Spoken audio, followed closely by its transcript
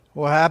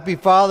Well, happy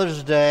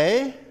Father's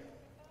Day.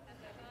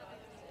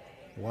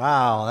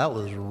 Wow, that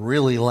was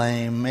really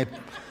lame.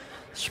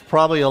 It's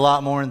probably a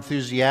lot more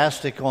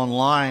enthusiastic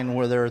online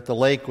where they're at the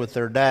lake with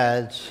their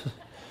dads.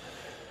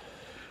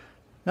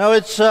 No,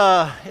 it's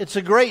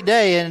a great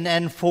day,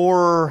 and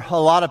for a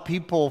lot of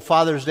people,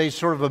 Father's Day is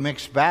sort of a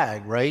mixed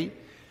bag, right?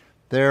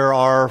 There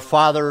are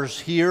fathers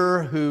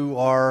here who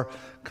are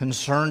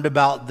concerned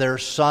about their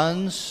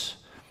sons.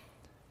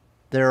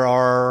 There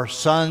are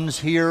sons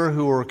here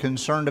who are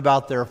concerned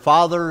about their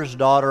fathers,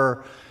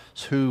 daughters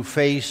who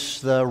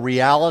face the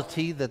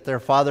reality that their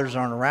fathers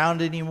aren't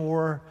around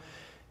anymore.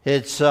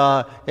 It's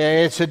a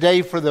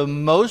day for the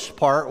most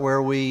part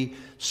where we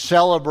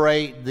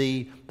celebrate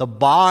the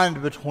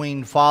bond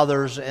between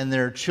fathers and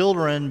their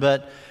children,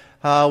 but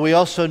we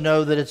also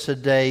know that it's a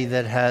day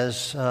that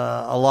has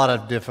a lot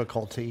of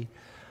difficulty.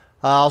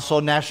 Also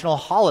national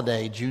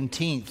holiday,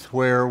 Juneteenth,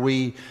 where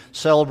we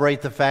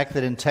celebrate the fact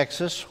that in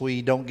Texas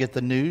we don't get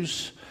the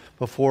news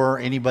before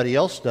anybody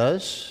else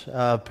does.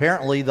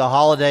 Apparently the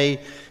holiday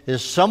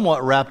is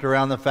somewhat wrapped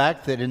around the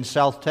fact that in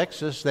South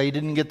Texas they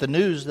didn't get the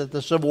news that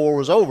the Civil War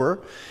was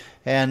over,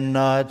 and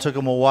it took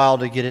them a while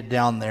to get it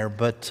down there.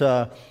 But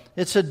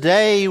it's a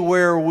day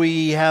where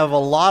we have a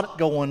lot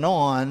going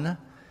on,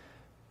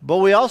 but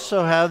we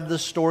also have the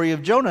story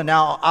of Jonah.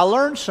 Now, I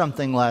learned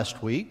something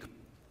last week.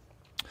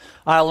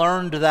 I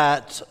learned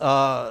that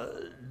Alan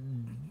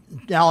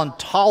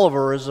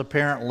Tolliver is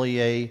apparently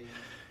a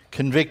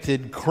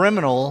convicted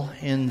criminal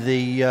in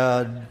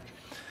the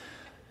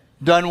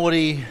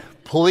Dunwoody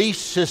police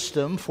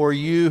system. For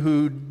you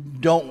who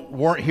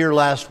weren't here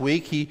last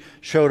week, he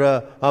showed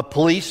a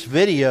police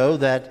video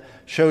that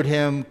showed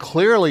him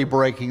clearly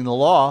breaking the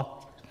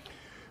law.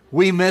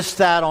 We missed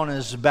that on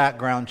his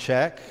background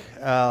check,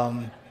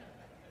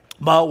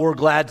 but we're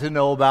glad to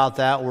know about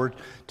that. We're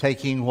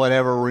taking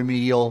whatever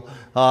remedial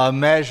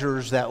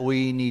measures that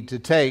we need to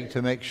take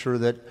to make sure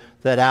that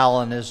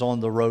Alan is on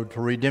the road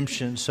to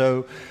redemption.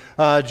 So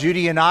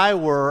Judy and I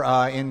were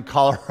in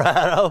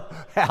Colorado.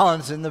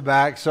 Alan's in the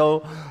back.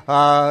 So,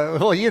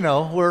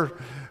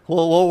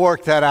 we'll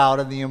work that out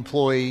in the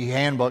employee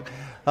handbook.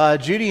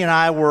 Judy and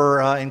I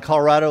were in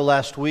Colorado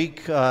last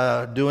week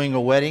doing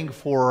a wedding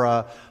for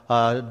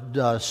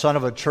a son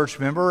of a church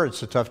member.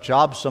 It's a tough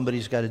job.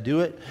 Somebody's got to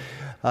do it.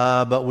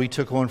 But we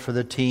took one for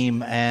the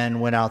team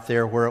and went out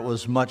there where it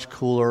was much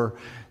cooler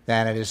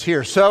than it is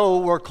here. So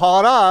we're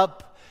caught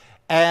up,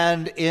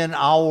 and in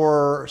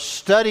our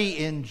study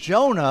in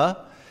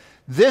Jonah,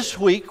 this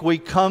week we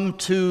come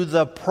to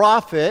the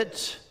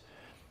prophet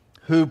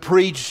who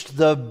preached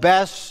the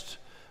best,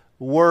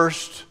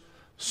 worst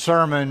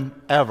sermon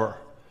ever.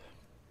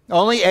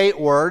 Only 8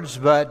 words,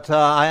 but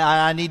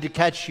I need to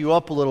catch you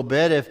up a little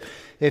bit.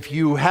 If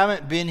you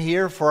haven't been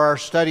here for our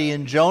study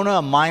in Jonah,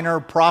 a minor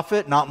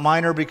prophet, not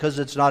minor because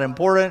it's not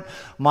important,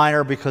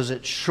 minor because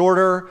it's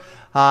shorter.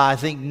 I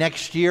think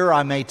next year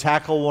I may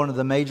tackle one of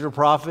the major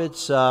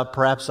prophets,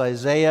 perhaps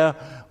Isaiah.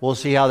 We'll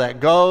see how that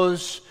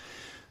goes.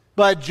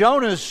 But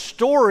Jonah's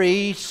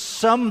story,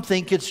 some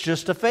think it's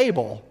just a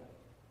fable.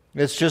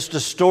 It's just a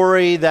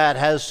story that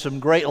has some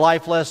great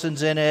life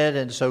lessons in it,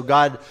 and so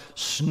God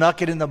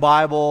snuck it in the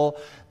Bible.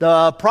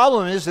 The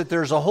problem is that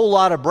there's a whole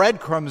lot of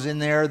breadcrumbs in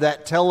there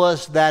that tell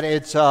us that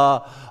it's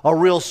a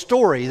real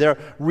story. They're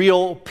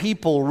real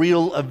people,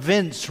 real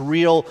events,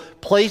 real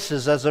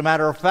places. As a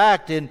matter of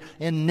fact, in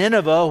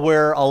Nineveh,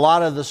 where a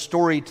lot of the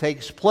story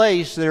takes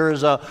place, there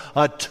is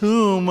a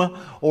tomb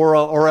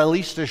or at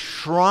least a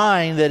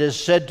shrine that is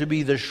said to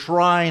be the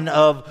shrine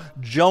of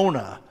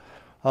Jonah.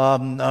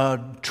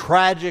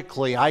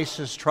 Tragically,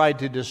 ISIS tried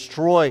to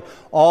destroy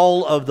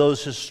all of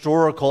those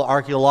historical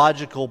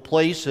archaeological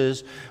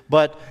places,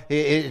 but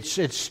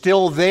it's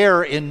still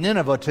there in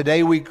Nineveh.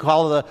 Today we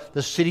call it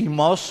the city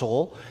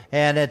Mosul,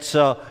 and it's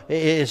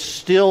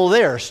still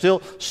there,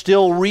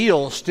 still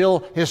real,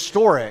 still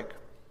historic.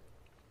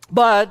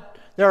 But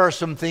there are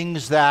some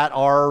things that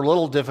are a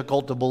little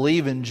difficult to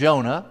believe in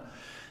Jonah.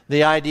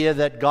 The idea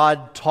that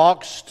God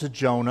talks to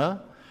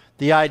Jonah,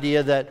 the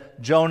idea that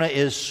Jonah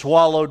is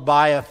swallowed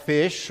by a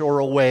fish or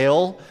a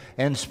whale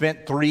and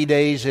spent 3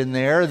 days in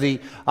there. The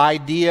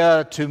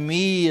idea, to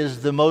me,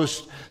 is the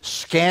most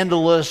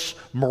scandalous,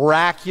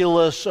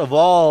 miraculous of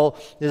all,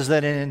 is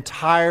that an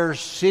entire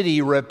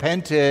city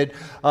repented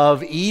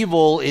of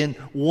evil in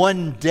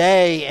one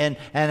day, and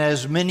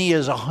as many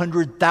as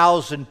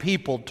 100,000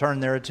 people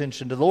turned their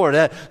attention to the Lord.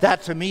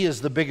 That to me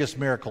is the biggest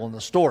miracle in the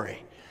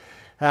story.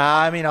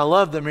 I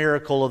love the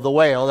miracle of the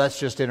whale. That's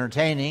just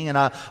entertaining. And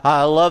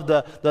I love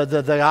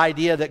the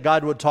idea that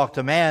God would talk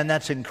to man.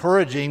 That's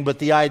encouraging. But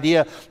the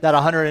idea that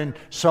 100 and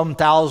some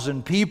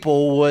thousand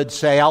people would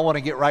say, I want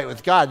to get right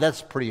with God,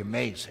 that's pretty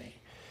amazing.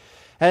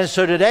 And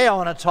so today I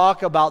want to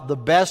talk about the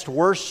best,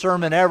 worst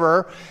sermon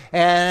ever.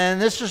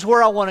 And this is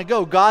where I want to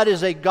go. God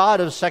is a God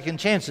of second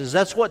chances.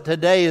 That's what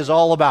today is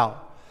all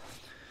about.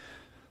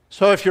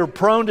 So if you're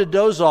prone to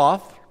doze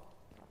off,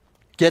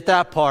 get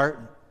that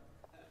part.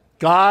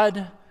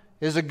 God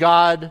is a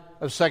God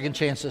of second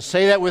chances.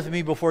 Say that with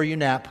me before you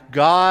nap.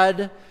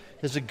 God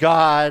is a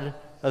God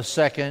of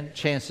second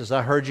chances.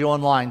 I heard you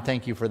online.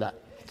 Thank you for that.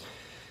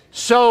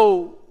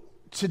 So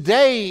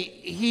today,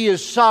 He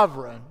is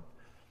sovereign.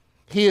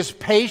 He is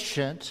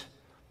patient.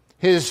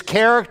 His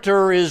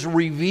character is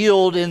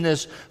revealed in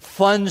this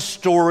fun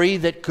story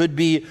that could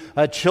be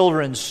a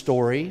children's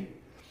story.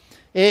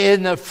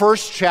 In the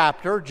first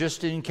chapter,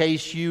 just in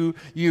case you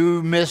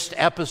missed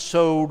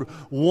episode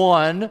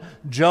 1,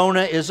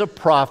 Jonah is a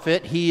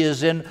prophet. He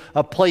is in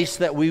a place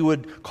that we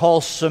would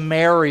call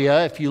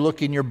Samaria. If you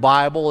look in your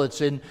Bible,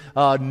 it's in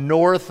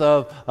north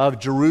of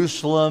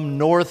Jerusalem,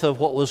 north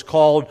of what was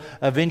called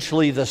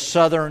eventually the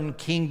southern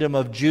kingdom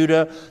of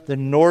Judah, the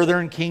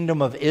northern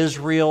kingdom of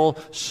Israel.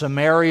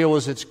 Samaria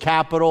was its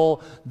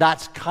capital.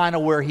 That's kind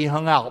of where he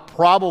hung out,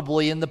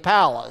 probably in the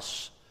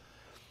palace.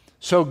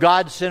 So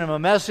God sent him a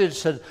message,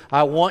 said,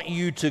 I want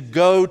you to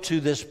go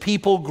to this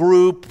people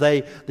group,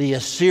 the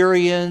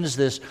Assyrians,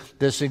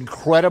 this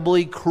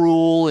incredibly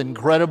cruel,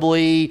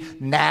 incredibly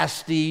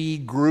nasty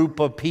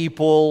group of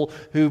people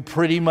who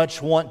pretty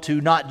much want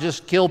to not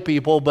just kill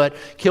people, but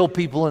kill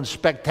people in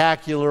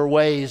spectacular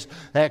ways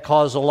that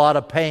cause a lot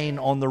of pain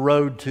on the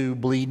road to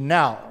bleeding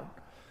out.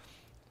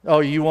 Oh,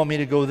 you want me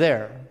to go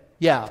there?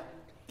 Yeah.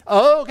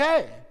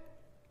 Okay.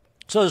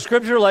 So the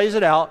scripture lays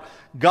it out.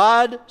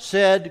 God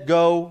said,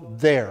 go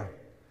there.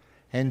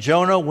 And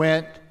Jonah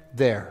went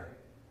there.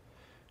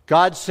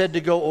 God said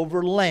to go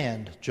over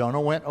land.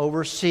 Jonah went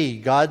over sea.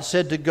 God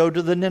said to go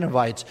to the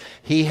Ninevites.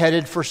 He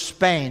headed for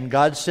Spain.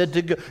 God said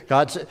to go.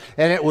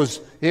 And it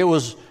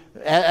was,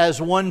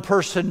 as one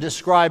person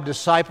described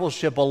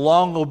discipleship, a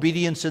long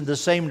obedience in the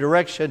same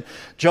direction.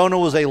 Jonah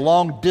was a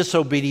long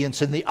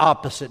disobedience in the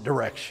opposite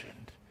direction.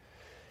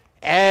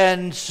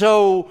 And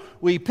so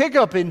we pick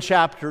up in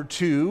chapter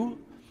 2,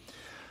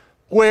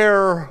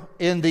 where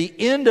in the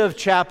end of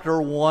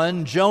chapter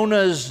 1,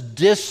 Jonah's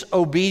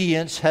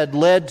disobedience had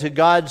led to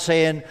God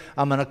saying,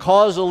 I'm going to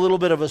cause a little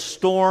bit of a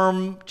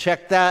storm,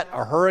 check that,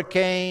 a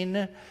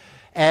hurricane,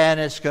 and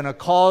it's going to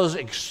cause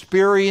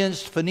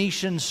experienced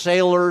Phoenician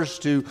sailors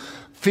to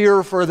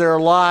fear for their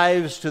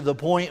lives to the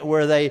point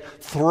where they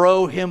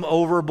throw him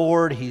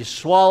overboard. He's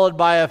swallowed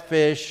by a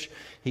fish.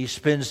 He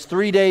spends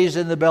 3 days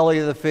in the belly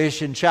of the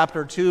fish. In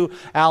chapter 2,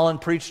 Alan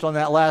preached on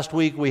that last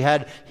week. We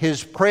had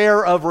his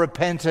prayer of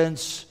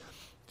repentance,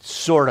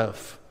 sort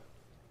of.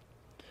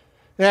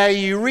 Now,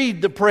 you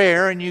read the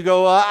prayer and you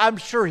go, I'm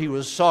sure he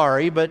was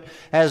sorry. But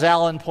as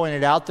Alan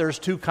pointed out, there's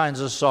two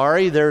kinds of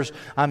sorry. There's,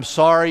 I'm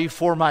sorry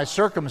for my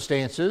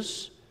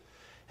circumstances.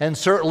 And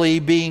certainly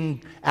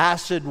being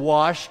acid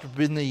washed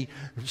in the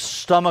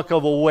stomach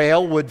of a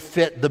whale would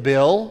fit the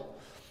bill.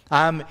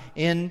 I'm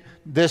in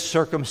this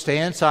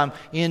circumstance. I'm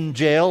in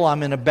jail.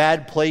 I'm in a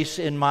bad place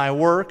in my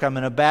work. I'm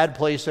in a bad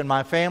place in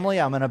my family.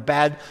 I'm in a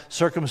bad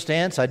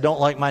circumstance. I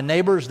don't like my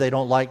neighbors. They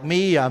don't like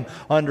me. I'm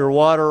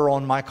underwater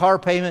on my car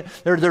payment.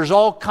 There's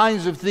all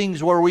kinds of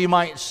things where we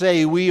might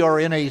say we are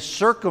in a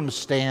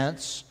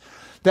circumstance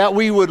that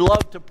we would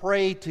love to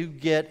pray to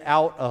get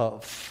out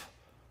of.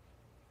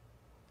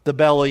 The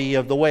belly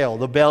of the whale,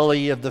 the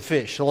belly of the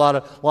fish. A lot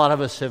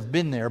of us have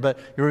been there, but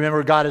you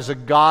remember God is a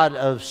God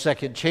of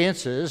second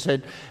chances.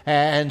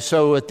 And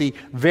so at the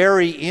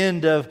very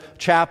end of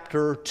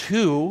chapter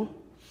 2,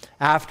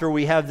 after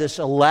we have this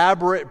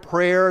elaborate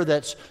prayer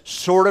that's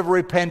sort of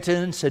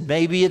repentance, and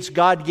maybe it's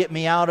God, get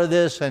me out of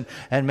this, and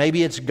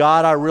maybe it's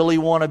God, I really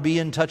want to be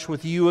in touch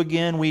with you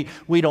again.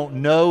 We don't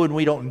know, and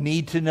we don't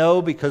need to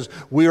know because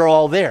we're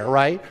all there,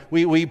 right?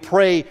 We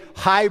pray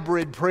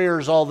hybrid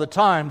prayers all the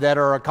time that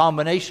are a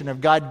combination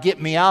of God,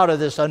 get me out of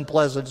this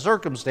unpleasant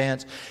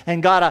circumstance,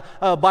 and God,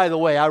 by the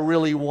way, I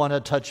really want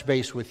to touch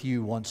base with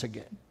you once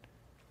again.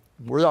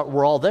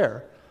 We're all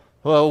there.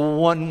 Well,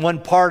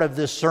 one part of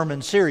this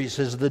sermon series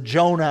is the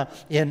Jonah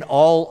in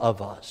all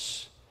of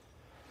us.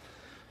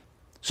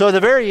 So at the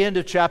very end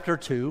of chapter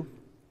 2,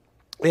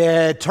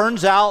 it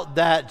turns out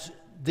that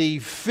the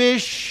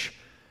fish,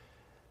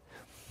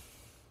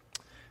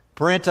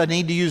 Brent, I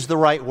need to use the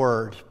right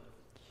word,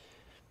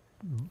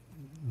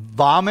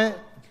 vomit,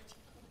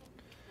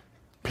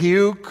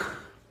 puke,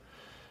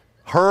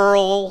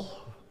 hurl,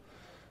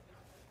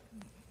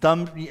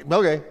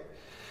 okay.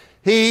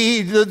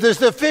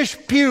 The fish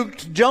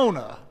puked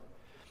Jonah.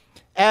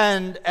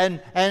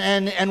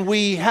 And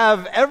we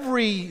have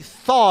every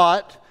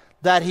thought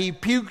that he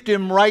puked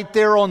him right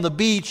there on the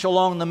beach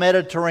along the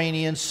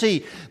Mediterranean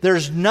Sea.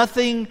 There's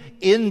nothing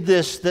in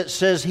this that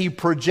says he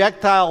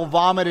projectile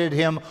vomited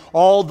him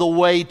all the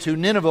way to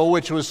Nineveh,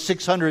 which was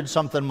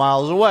 600-something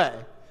miles away.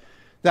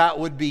 That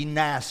would be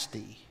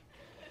nasty.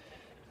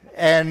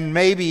 And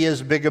maybe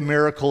as big a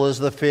miracle as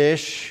the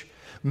fish.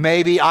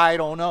 Maybe, I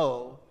don't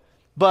know.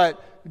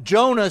 But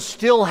Jonah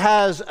still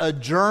has a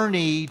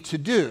journey to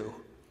do.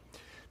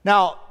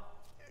 Now,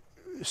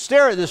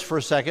 stare at this for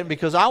a second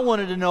because I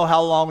wanted to know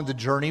how long the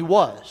journey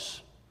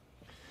was.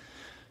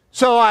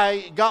 So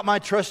I got my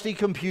trusty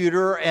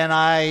computer and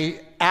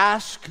I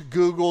asked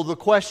Google the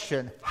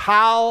question,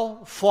 how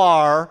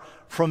far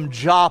from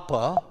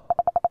Joppa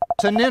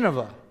to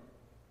Nineveh?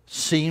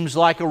 Seems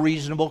like a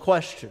reasonable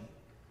question.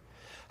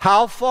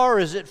 How far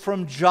is it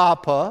from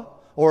Joppa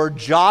or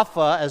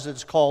Jaffa as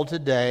it's called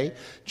today,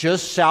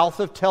 just south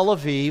of Tel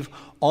Aviv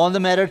on the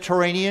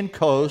Mediterranean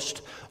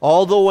coast,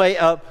 all the way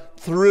up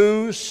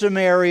through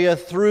Samaria,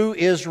 through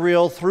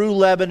Israel, through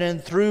Lebanon,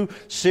 through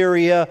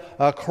Syria,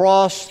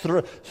 across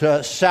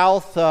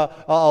south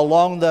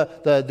along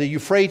the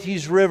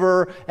Euphrates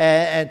River,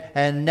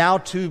 and now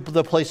to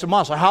the place of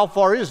Moscow. How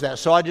far is that?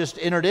 So I just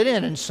entered it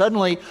in, and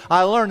suddenly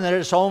I learned that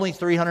it's only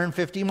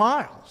 350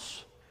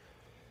 miles.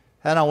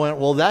 And I went,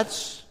 well,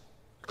 that's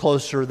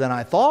closer than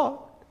I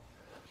thought.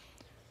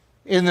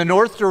 In the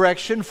north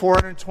direction,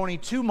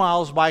 422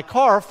 miles by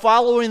car,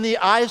 following the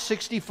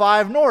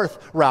I-65 north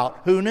route.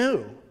 Who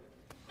knew?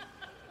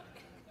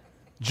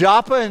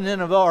 Joppa and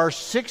Nineveh are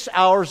 6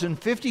 hours and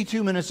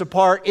 52 minutes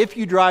apart if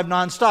you drive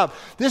nonstop.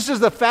 This is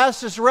the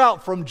fastest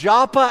route from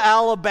Joppa,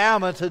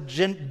 Alabama to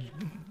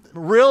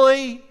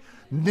really?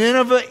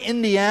 Nineveh,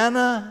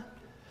 Indiana?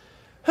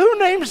 Who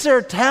names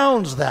their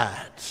towns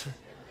that?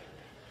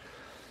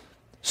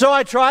 So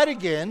I tried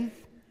again.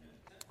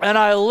 And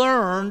I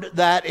learned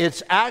that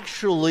it's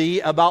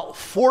actually about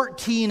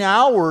 14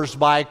 hours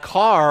by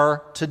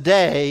car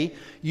today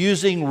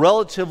using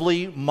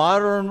relatively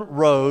modern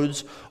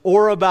roads,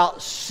 or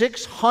about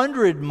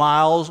 600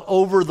 miles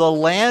over the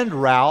land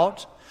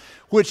route,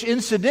 which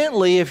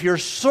incidentally, if you're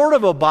sort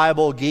of a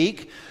Bible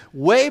geek,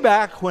 way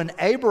back when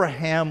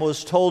Abraham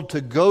was told to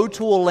go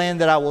to a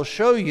land that I will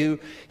show you,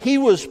 he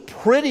was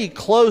pretty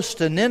close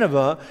to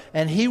Nineveh,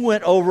 and he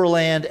went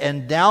overland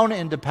and down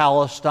into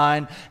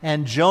Palestine,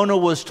 and Jonah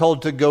was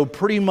told to go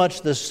pretty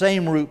much the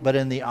same route but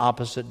in the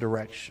opposite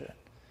direction.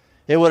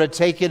 It would have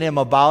taken him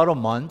about a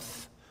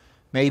month,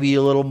 maybe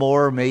a little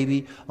more,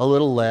 maybe a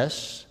little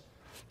less.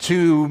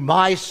 To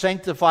my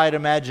sanctified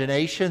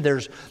imagination,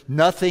 there's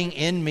nothing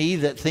in me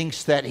that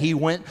thinks that he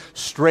went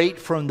straight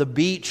from the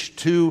beach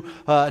to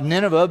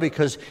Nineveh,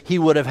 because he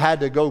would have had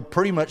to go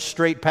pretty much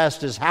straight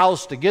past his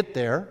house to get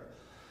there.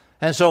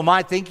 And so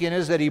my thinking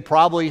is that he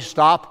probably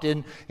stopped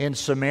in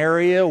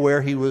Samaria,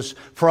 where he was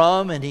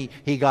from, and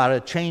he got a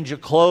change of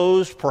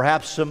clothes,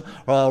 perhaps some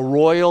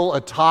royal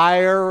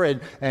attire,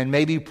 and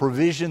maybe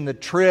provisioned the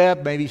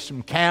trip, maybe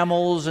some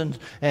camels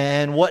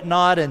and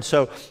whatnot. And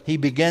so he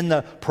began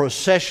the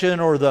procession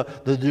or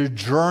the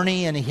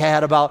journey, and he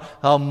had about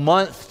a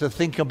month to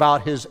think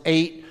about his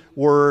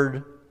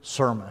 8-word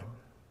sermon.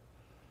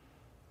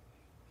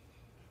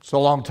 It's a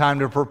long time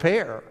to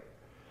prepare.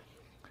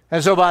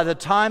 And so by the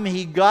time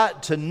he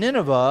got to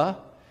Nineveh,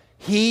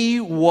 he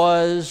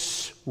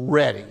was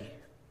ready.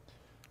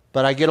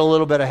 But I get a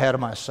little bit ahead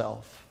of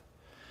myself.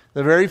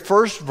 The very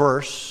first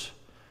verse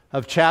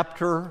of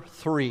chapter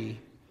 3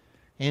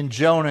 in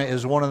Jonah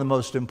is one of the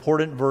most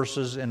important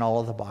verses in all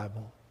of the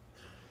Bible.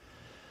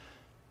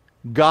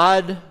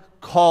 God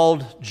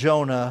called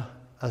Jonah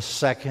a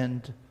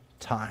second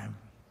time.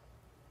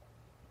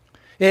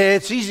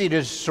 It's easy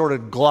to sort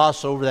of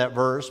gloss over that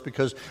verse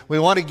because we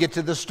want to get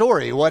to the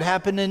story. What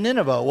happened in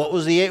Nineveh? What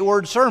was the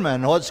 8-word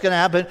sermon? What's going to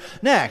happen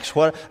next?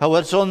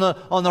 What's on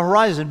the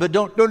horizon? But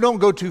don't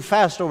go too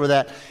fast over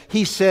that.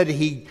 He said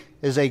he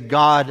is a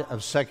God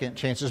of second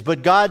chances.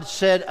 But God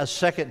said a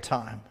second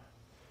time.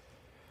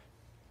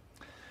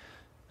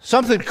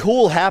 Something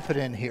cool happened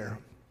in here.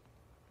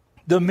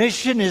 The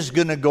mission is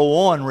going to go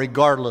on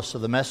regardless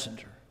of the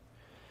messenger.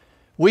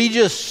 We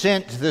just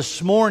sent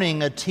this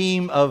morning a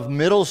team of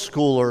middle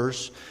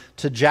schoolers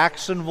to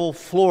Jacksonville,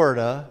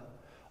 Florida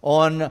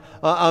on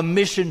a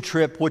mission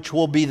trip, which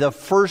will be the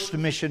first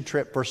mission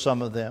trip for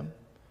some of them.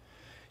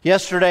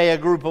 Yesterday, a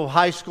group of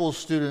high school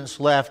students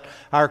left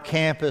our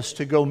campus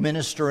to go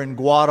minister in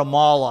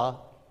Guatemala.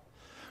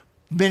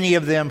 Many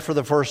of them for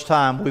the first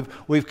time.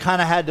 We've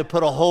kind of had to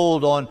put a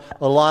hold on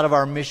a lot of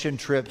our mission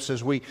trips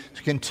as we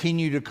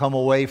continue to come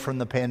away from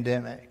the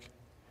pandemic.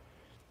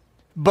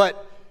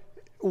 But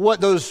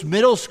what those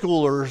middle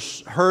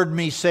schoolers heard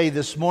me say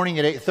this morning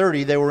at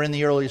 8:30, they were in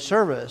the early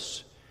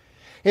service,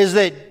 is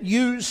that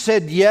you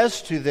said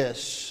yes to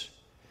this,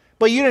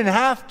 but you didn't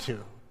have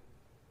to.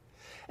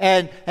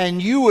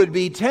 And you would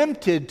be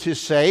tempted to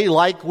say,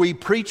 like we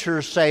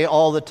preachers say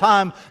all the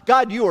time,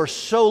 God, you are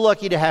so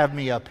lucky to have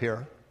me up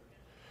here.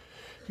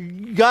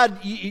 God,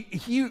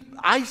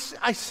 I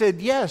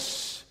said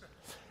yes.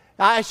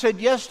 I said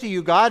yes to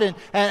you, God,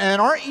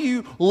 and aren't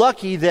you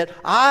lucky that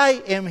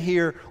I am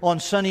here on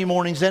Sunday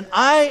mornings and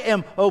I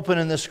am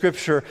opening the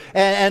Scripture?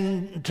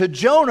 And to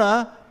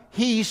Jonah,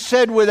 he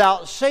said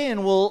without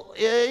saying, well,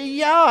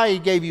 yeah, I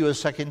gave you a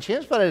second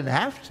chance, but I didn't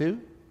have to.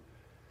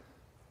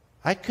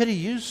 I could have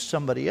used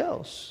somebody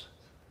else.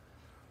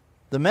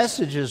 The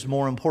message is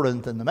more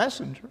important than the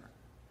messenger.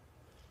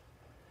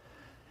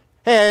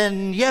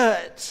 And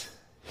yet,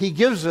 he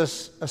gives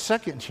us a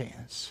second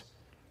chance.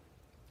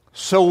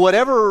 So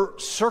whatever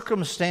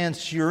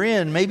circumstance you're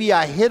in, maybe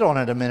I hit on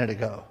it a minute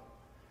ago.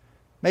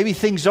 Maybe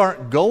things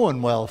aren't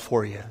going well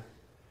for you.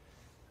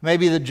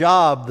 Maybe the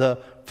job,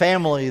 the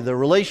family, the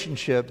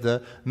relationship,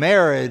 the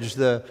marriage,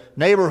 the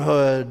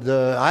neighborhood,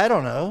 I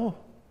don't know.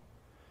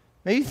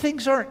 Maybe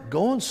things aren't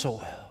going so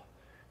well.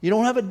 You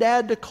don't have a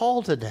dad to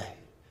call today.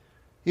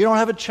 You don't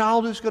have a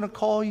child who's going to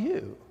call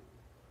you.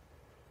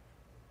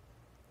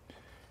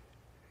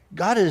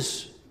 God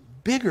is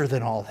bigger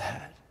than all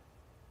that.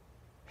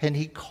 And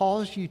He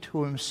calls you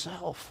to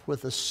Himself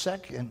with a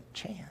second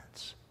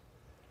chance,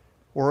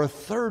 or a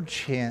third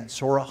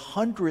chance, or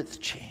 100th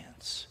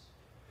chance.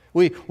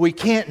 We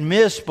can't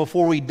miss,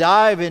 before we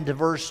dive into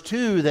verse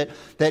 2,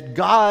 that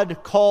God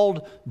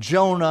called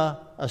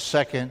Jonah a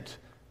second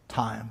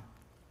time.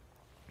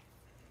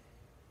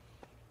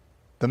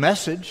 The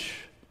message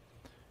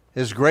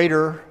is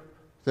greater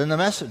than the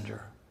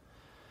messenger.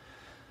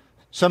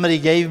 Somebody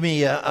gave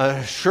me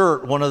a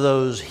shirt, one of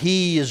those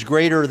 "He is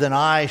greater than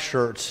I"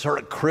 shirts, sort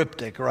of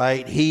cryptic,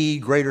 right? He,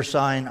 greater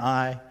sign,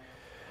 I.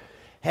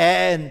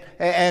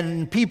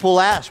 And people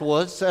ask, well,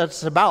 what's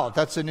that about?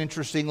 That's an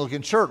interesting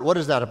looking shirt. What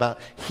is that about?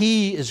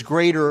 He is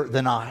greater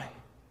than I.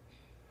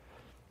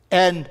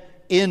 And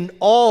in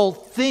all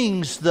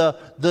things,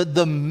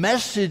 the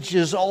message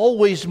is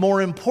always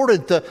more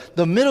important.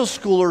 The middle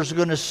schoolers are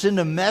going to send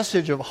a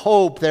message of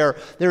hope.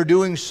 They're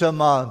doing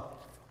some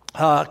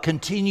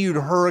continued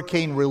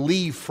hurricane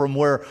relief from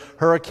where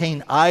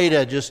Hurricane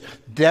Ida just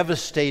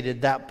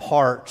devastated that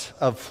part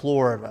of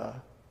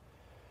Florida.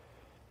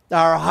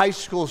 Our high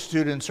school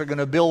students are going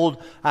to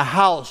build a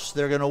house.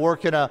 They're going to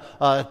work in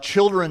a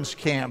children's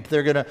camp.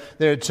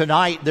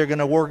 Tonight they're going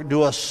to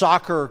do a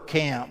soccer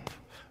camp.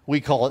 We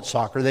call it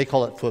soccer. They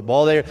call it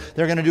football. They're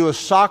going to do a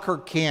soccer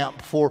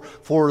camp for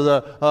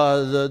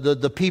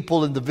the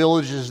people in the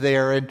villages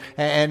there,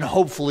 and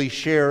hopefully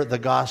share the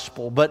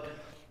gospel. But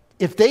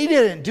if they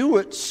didn't do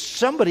it,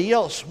 somebody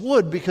else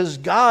would, because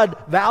God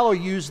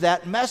values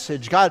that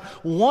message. God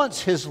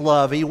wants His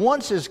love. He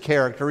wants His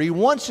character. He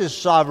wants His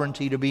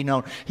sovereignty to be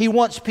known. He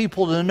wants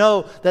people to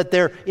know that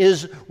there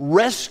is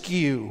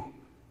rescue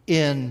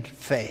in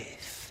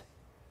faith.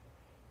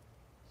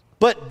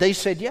 But they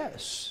said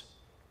yes.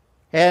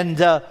 And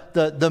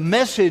the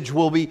message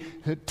will be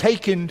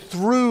taken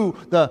through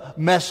the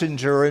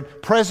messenger,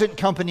 and present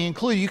company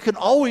included. You can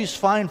always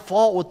find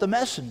fault with the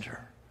messenger.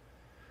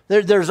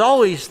 There's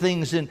always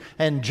things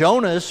and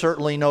Jonah is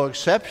certainly no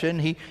exception.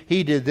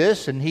 He did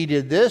this, and he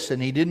did this,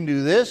 and he didn't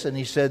do this, and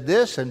he said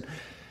this,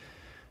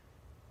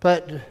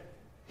 but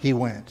he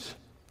went.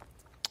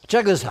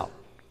 Check this out.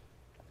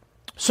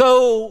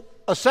 So,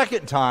 a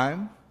second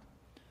time,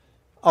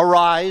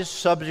 arise,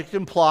 subject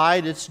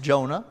implied, it's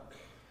Jonah.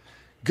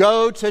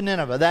 Go to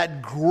Nineveh,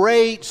 that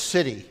great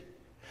city.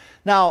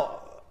 Now,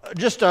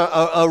 just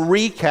a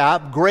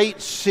recap, great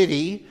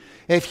city.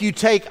 If you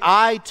take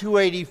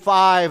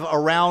I-285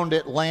 around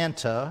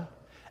Atlanta,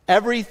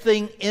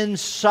 everything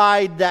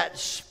inside that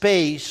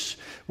space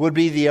would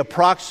be the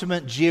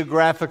approximate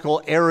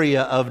geographical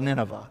area of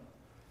Nineveh.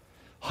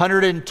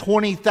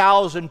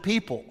 120,000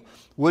 people.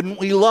 Wouldn't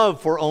we love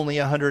for only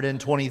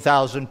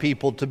 120,000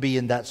 people to be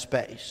in that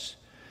space?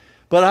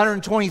 But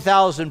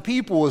 120,000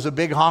 people was a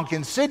big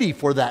honking city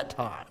for that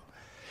time.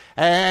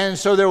 And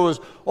so there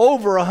was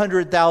over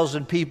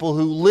 100,000 people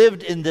who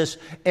lived in this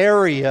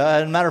area.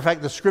 As a matter of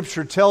fact, the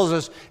scripture tells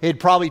us it'd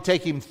probably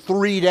take him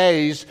 3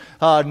 days.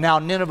 Now,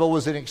 Nineveh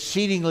was an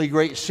exceedingly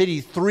great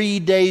city, 3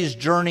 days'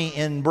 journey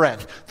in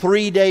breadth,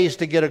 3 days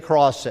to get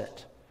across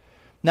it.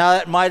 Now,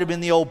 that might have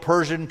been the old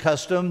Persian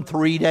custom,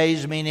 3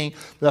 days, meaning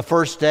the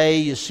first day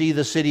you see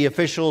the city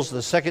officials,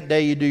 the second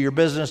day you do your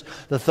business,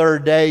 the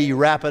third day you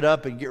wrap it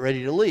up and get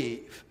ready to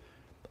leave.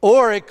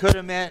 Or it could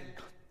have meant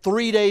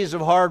 3 days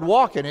of hard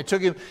walking. It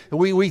took him,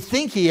 we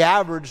think he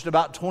averaged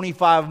about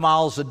 25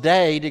 miles a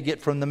day to get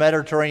from the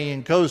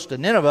Mediterranean coast to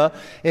Nineveh.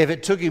 If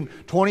it took him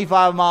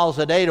 25 miles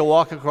a day to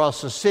walk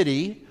across the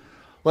city,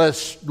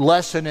 let's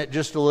lessen it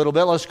just a little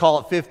bit. Let's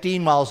call it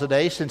 15 miles a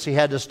day since he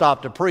had to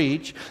stop to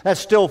preach. That's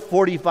still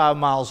 45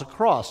 miles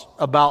across,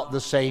 about the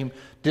same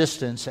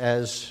distance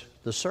as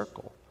the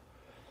circle.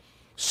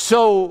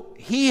 So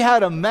he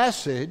had a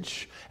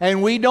message,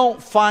 and we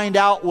don't find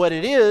out what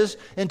it is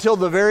until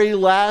the very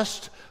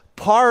last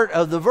part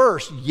of the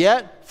verse.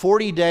 Yet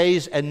 40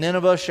 days and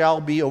Nineveh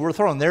shall be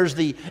overthrown. There's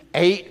the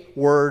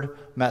 8-word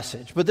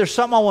message. But there's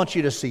something I want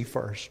you to see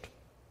first.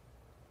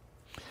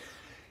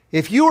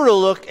 If you were to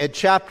look at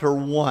chapter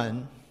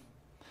 1,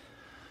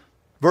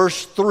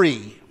 verse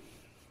 3,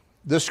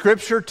 the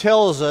scripture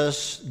tells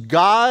us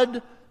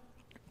God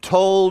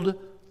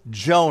told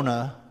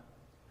Jonah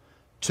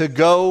to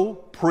go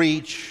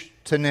preach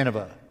to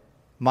Nineveh.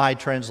 My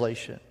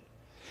translation.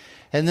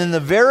 And then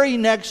the very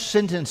next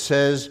sentence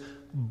says,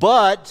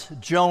 but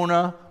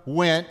Jonah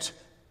went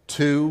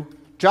to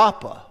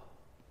Joppa.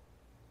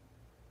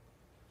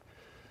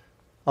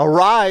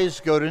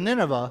 Arise, go to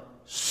Nineveh.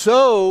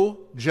 So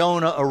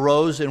Jonah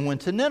arose and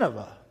went to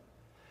Nineveh.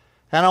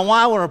 And I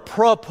want to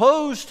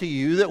propose to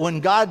you that when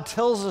God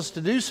tells us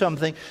to do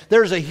something,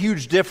 there's a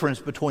huge difference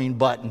between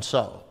but and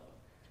so.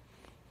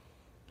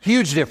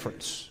 Huge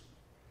difference.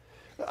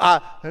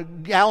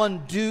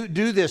 Alan, do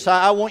this.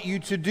 I want you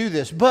to do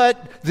this.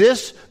 But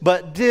this,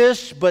 but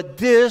this, but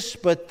this,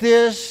 but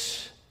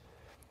this.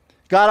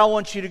 God, I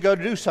want you to go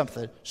do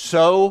something.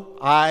 So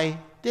I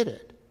did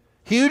it.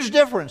 Huge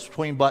difference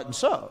between but and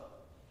so.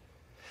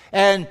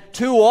 And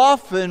too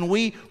often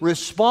we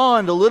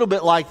respond a little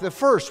bit like the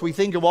first. We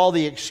think of all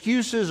the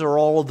excuses or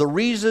all of the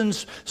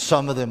reasons,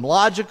 some of them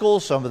logical,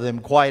 some of them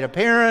quite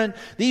apparent.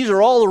 These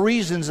are all the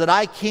reasons that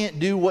I can't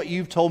do what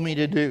you've told me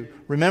to do.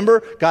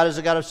 Remember, God is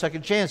a God of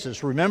second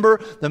chances. Remember,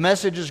 the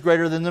message is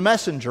greater than the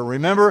messenger.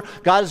 Remember,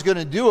 God is going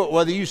to do it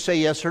whether you say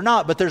yes or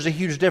not. But there's a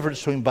huge difference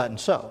between but and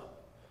so.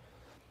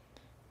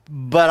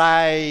 But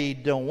I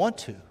don't want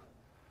to.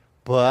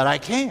 But I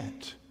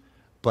can't.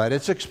 But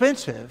it's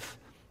expensive.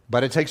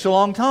 But it takes a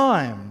long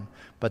time.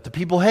 But the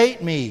people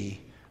hate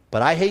me.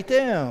 But I hate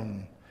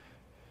them.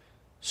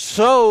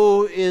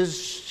 So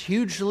is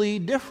hugely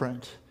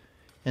different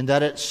in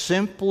that it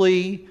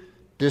simply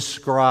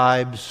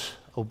describes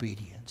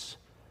obedience.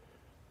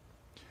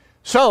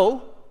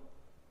 So,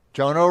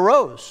 Jonah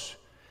arose.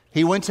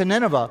 He went to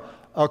Nineveh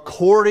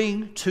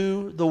according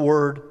to the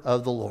word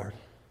of the Lord.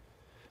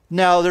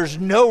 Now, there's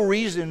no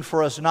reason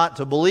for us not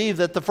to believe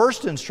that the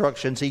first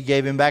instructions he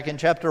gave him back in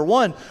chapter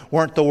 1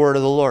 weren't the word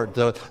of the Lord.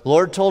 The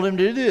Lord told him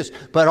to do this,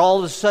 but all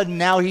of a sudden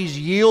now he's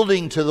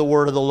yielding to the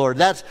word of the Lord.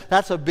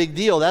 That's a big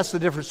deal. That's the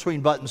difference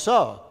between but and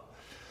so.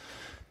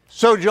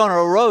 So Jonah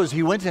arose,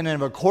 he went to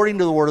Nineveh according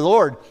to the word of the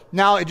Lord.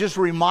 Now it just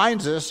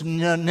reminds us,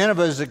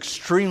 Nineveh is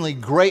extremely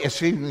great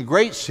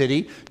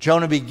city.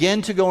 Jonah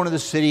began to go into the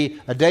city,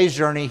 a day's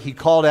journey. He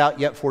called out,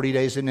 yet 40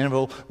 days in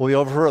Nineveh will be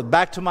overthrown.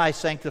 Back to my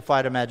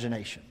sanctified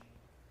imagination.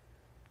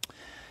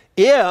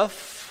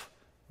 If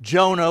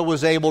Jonah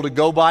was able to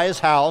go by his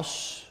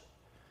house,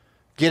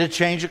 get a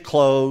change of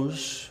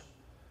clothes,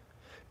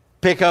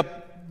 pick up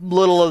a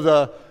little of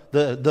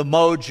the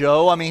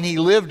mojo. I mean, he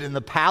lived in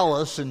the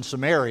palace in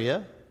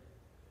Samaria.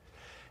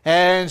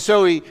 And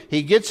so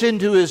he gets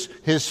into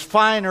his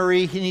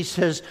finery, and he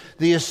says,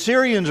 the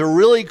Assyrians are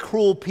really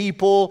cruel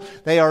people.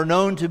 They are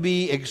known to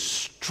be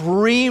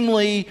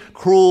extremely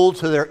cruel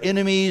to their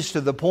enemies,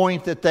 to the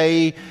point that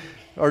they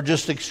are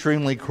just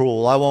extremely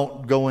cruel. I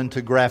won't go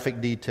into graphic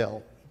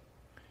detail.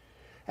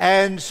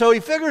 And so he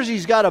figures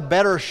he's got a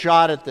better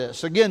shot at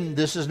this. Again,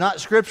 this is not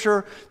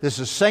Scripture. This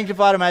is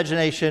sanctified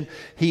imagination.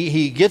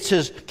 He gets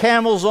his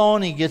camels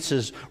on, he gets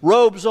his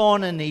robes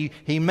on, and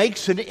he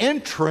makes an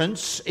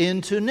entrance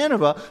into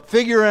Nineveh,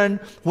 figuring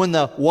when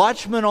the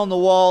watchman on the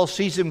wall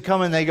sees him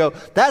coming, they go,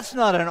 that's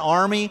not an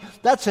army,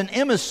 that's an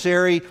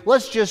emissary.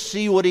 Let's just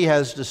see what he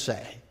has to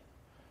say.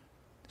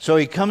 So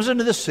he comes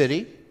into the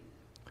city.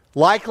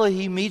 Likely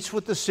he meets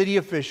with the city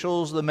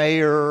officials, the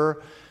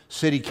mayor,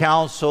 city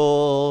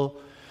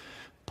council,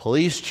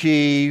 police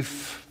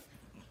chief,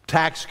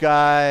 tax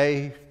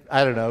guy,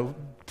 I don't know.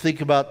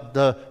 Think about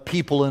the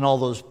people in all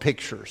those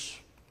pictures.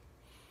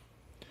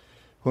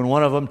 When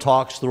one of them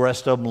talks, the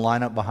rest of them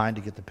line up behind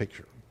to get the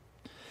picture.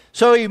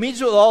 So he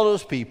meets with all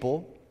those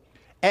people,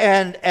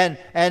 and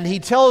he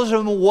tells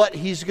them what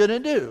he's going to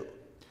do.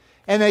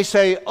 And they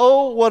say,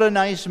 oh, what a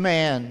nice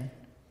man.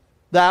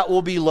 That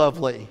will be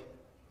lovely.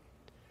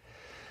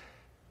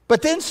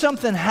 But then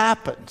something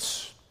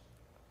happens.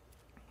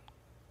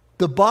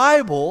 The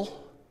Bible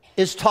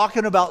is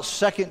talking about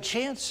second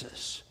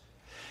chances.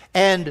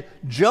 And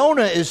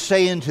Jonah is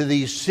saying to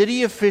these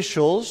city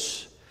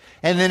officials,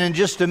 and then in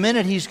just a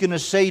minute he's going to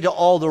say to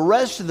all the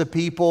rest of the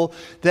people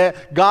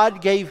that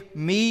God gave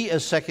me a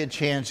second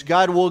chance.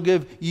 God will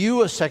give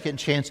you a second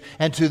chance.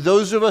 And to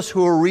those of us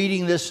who are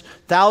reading this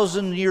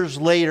 1,000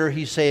 years later,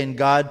 he's saying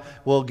God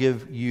will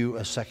give you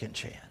a second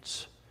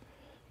chance.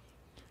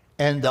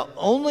 And the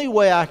only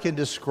way I can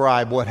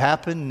describe what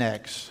happened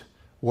next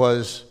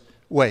was,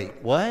 wait,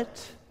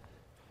 what?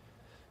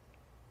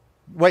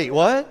 Wait,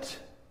 what?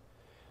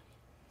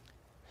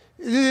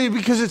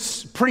 Because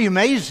it's pretty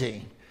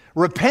amazing.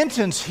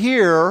 Repentance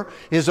here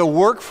is a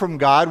work from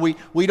God.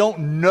 We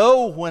don't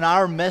know when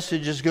our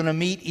message is going to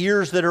meet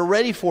ears that are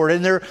ready for it.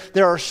 And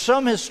there are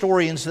some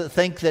historians that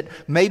think that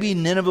maybe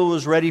Nineveh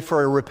was ready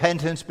for a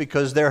repentance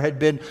because there had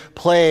been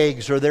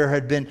plagues, or there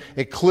had been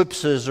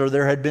eclipses, or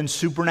there had been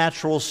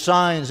supernatural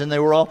signs, and they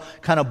were all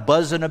kind of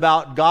buzzing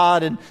about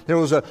God. And there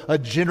was a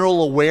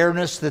general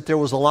awareness that there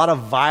was a lot of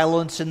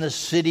violence in the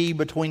city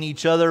between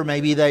each other.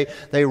 Maybe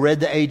they read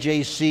the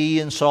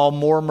AJC and saw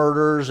more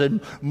murders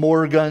and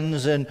more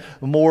guns and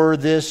more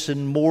this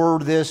and more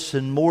this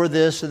and more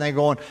this, and they're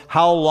going,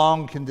 how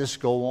long can this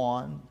go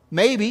on?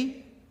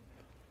 Maybe.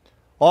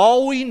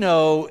 All we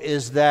know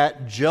is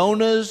that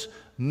Jonah's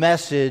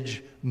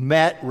message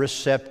met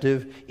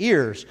receptive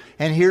ears.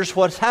 And here's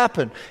what's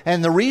happened.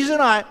 And the reason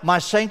my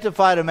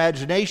sanctified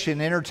imagination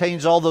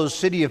entertains all those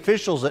city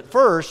officials at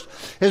first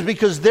is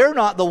because they're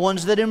not the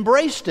ones that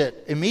embraced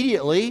it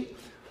immediately.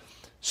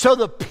 So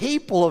the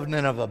people of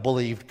Nineveh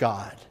believed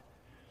God.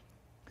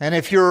 And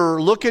if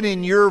you're looking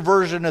in your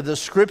version of the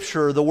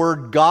Scripture, the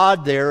word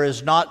God there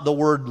is not the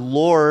word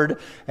Lord,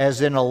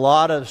 as in a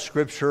lot of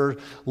Scripture.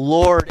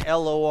 Lord,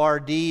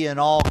 L-O-R-D, in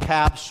all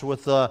caps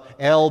with the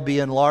L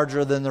being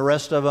larger than the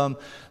rest of them.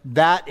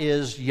 That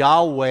is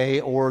Yahweh,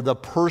 or the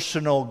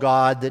personal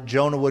God that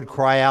Jonah would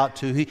cry out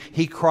to.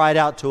 He cried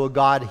out to a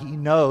God he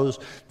knows.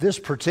 This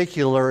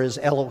particular is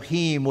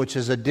Elohim, which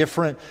is a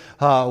different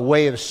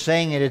way of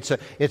saying it.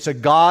 It's a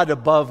God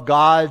above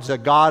gods, a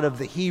God of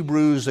the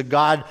Hebrews, a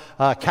God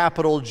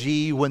capital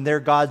G when their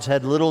gods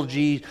had little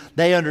g.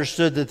 They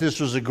understood that this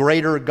was a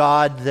greater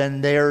God than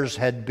theirs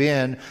had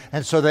been,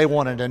 and so they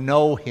wanted to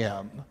know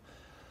Him.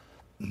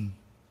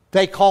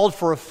 They called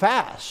for a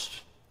fast.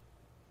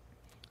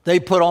 They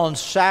put on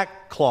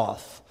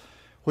sackcloth,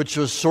 which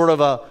was sort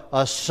of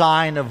a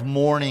sign of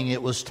mourning.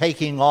 It was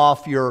taking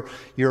off your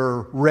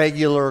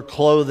regular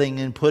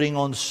clothing and putting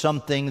on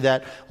something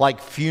that,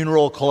 like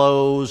funeral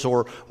clothes,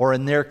 or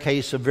in their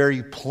case, a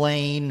very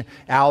plain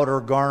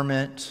outer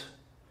garment.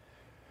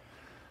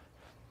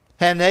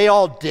 And they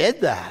all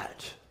did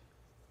that.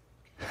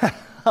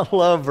 I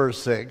love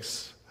verse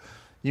 6.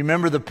 You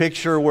remember the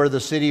picture where the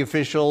city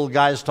official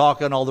guy's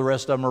talking, all the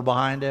rest of them are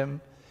behind him?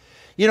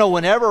 You know,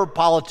 whenever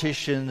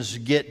politicians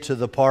get to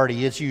the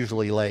party, it's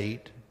usually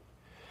late.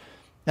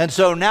 And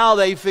so now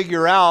they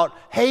figure out,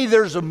 hey,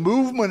 there's a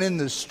movement in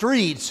the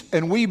streets,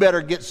 and we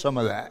better get some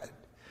of that.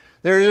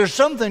 There's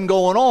something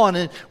going on,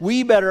 and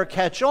we better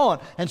catch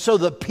on. And so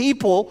the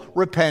people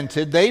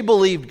repented. They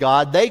believed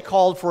God. They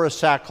called for a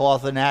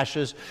sackcloth and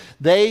ashes.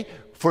 They,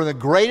 for the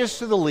greatest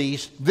to the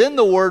least. Then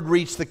the word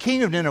reached the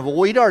king of Nineveh.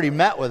 Well, he'd already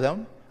met with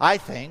him, I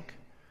think.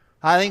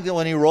 I think that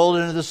when he rolled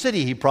into the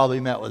city, he probably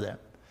met with him.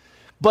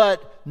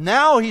 But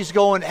now he's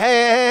going,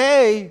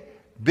 hey,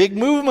 big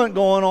movement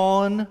going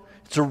on.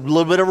 It's a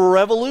little bit of a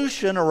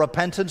revolution, a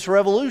repentance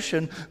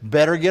revolution.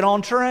 Better get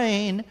on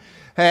train.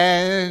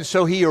 And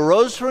so he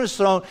arose from his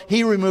throne.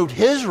 He removed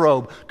his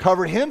robe,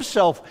 covered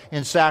himself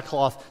in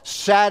sackcloth,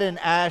 sat in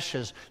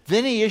ashes.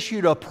 Then he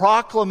issued a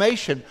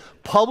proclamation,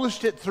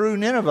 published it through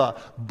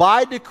Nineveh,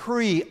 by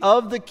decree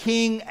of the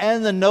king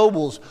and the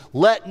nobles.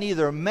 Let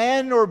neither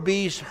man nor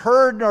beast,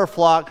 herd nor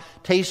flock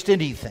taste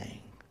anything.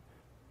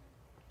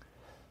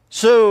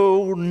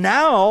 So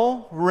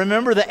now,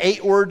 remember the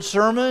 8-word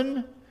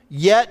sermon?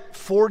 Yet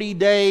 40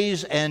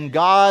 days and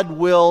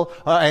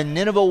and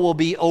Nineveh will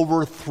be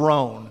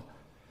overthrown.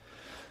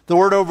 The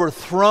word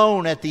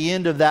overthrown at the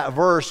end of that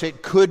verse,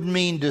 it could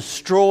mean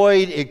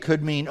destroyed, it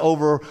could mean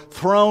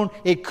overthrown,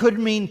 it could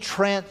mean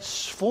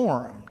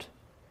transformed.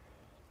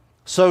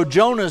 So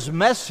Jonah's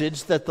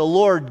message that the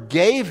Lord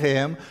gave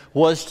him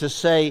was to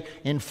say,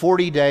 in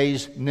 40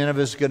 days,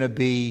 Nineveh's going to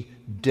be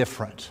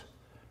different.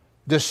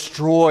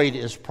 Destroyed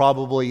is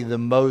probably the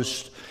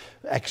most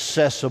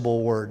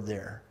accessible word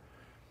there.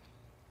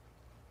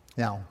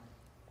 Now,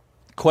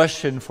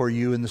 question for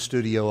you in the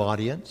studio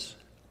audience.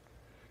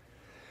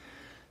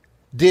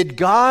 Did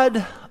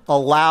God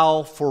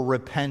allow for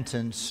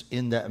repentance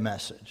in that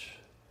message?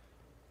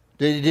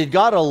 Did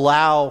God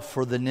allow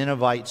for the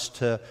Ninevites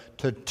to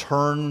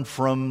turn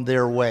from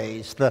their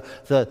ways?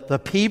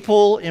 The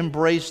people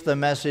embraced the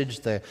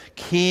message. The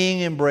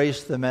king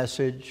embraced the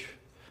message.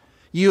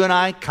 You and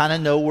I kind of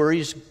know where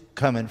he's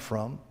coming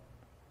from.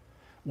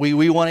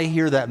 We want to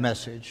hear that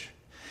message.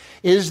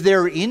 Is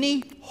there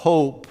any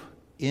hope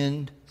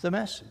in the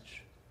message?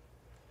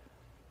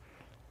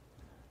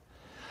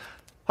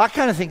 I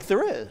kind of think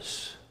there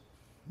is.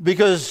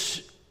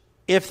 Because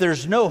if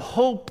there's no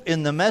hope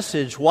in the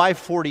message, why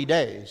 40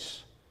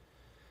 days?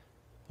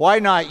 Why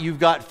not you've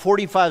got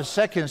 45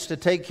 seconds to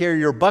take care of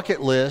your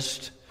bucket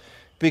list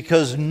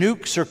because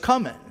nukes are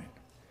coming?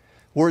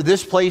 Where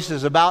this place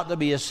is about to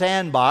be a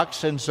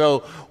sandbox, and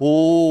so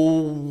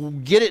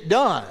get it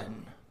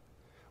done.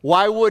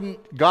 Why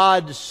wouldn't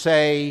God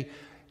say,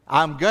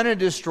 I'm going to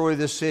destroy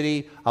the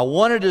city. I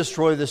want to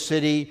destroy the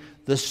city.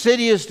 The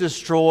city is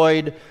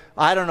destroyed.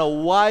 I don't know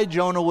why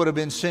Jonah would have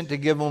been sent to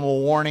give them a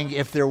warning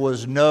if there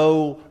was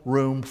no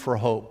room for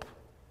hope.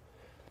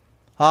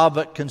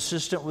 But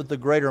consistent with the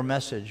greater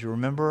message.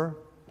 Remember?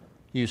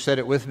 You said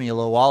it with me a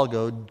little while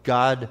ago.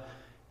 God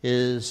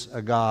is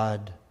a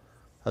God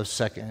of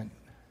second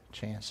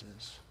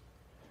chances.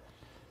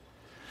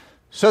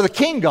 So the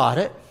king got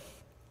it.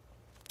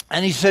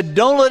 And he said,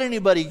 don't let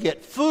anybody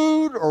get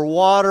food or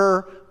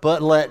water,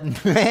 but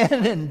let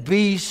man and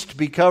beast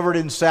be covered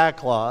in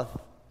sackcloth.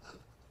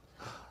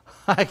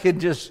 I could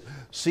just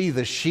see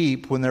the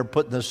sheep when they're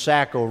putting the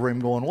sack over him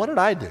going, what did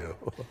I do?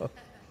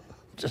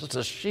 Just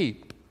a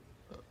sheep.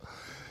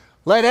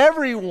 Let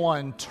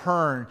everyone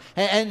turn.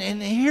 And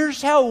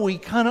here's how we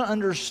kind of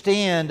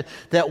understand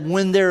that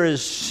when there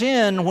is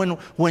sin,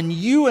 when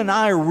you and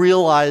I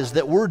realize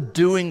that we're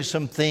doing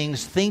some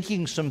things,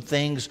 thinking some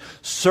things,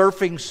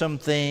 surfing some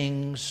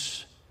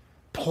things,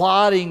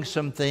 plotting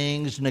some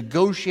things,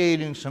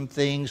 negotiating some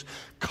things,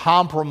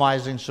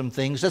 compromising some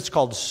things, that's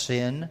called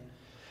sin.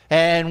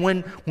 And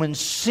when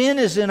sin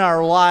is in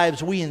our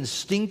lives, we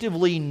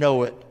instinctively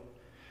know it.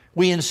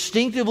 We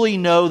instinctively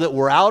know that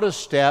we're out of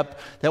step,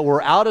 that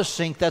we're out of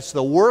sync. That's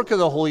the work of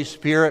the Holy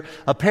Spirit.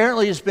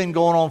 Apparently it's been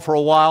going on for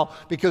a while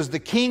because the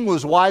king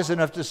was wise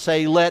enough to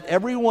say, let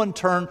everyone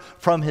turn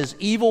from his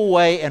evil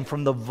way and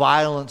from the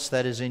violence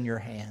that is in your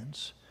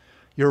hands.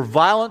 You're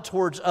violent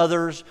towards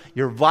others.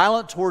 You're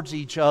violent towards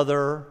each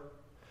other.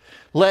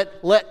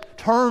 Let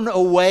turn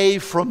away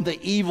from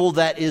the evil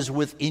that is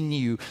within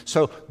you.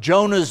 So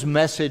Jonah's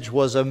message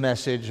was a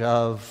message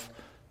of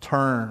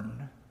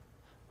turn,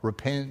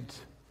 repent.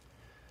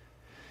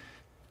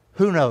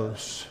 Who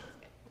knows?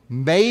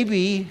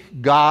 Maybe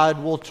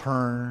God will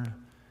turn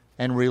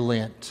and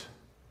relent.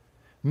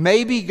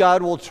 Maybe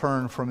God will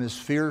turn from his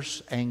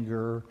fierce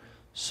anger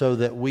so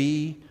that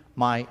we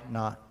might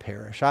not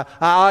perish.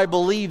 I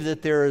believe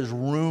that there is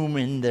room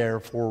in there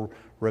for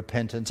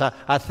repentance.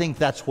 I think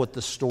that's what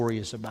the story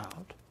is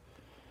about.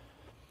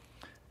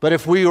 But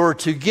if we were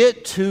to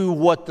get to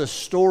what the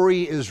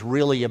story is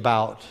really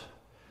about,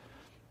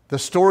 the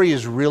story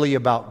is really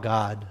about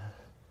God.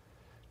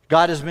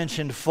 God is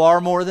mentioned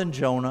far more than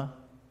Jonah,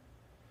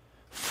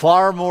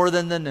 far more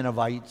than the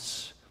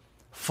Ninevites,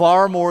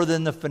 far more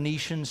than the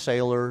Phoenician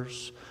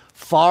sailors,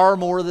 far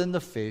more than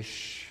the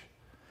fish.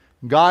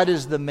 God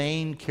is the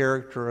main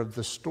character of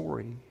the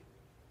story.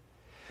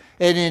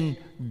 And in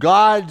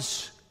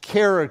God's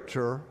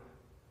character,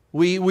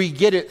 we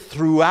get it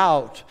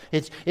throughout.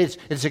 It's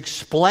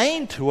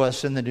explained to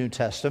us in the New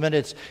Testament.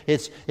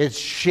 It's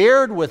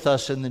shared with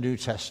us in the New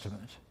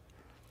Testament.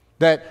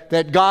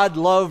 That God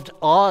loved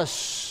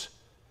us.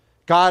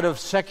 God of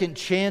second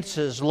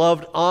chances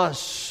loved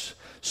us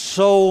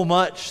so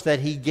much that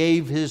he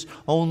gave his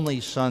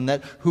only son,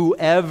 that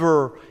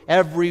whoever,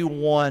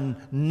 everyone,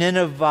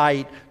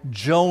 Ninevite,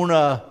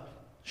 Jonah,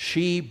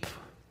 sheep,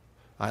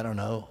 I don't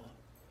know,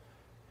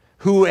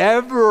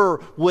 whoever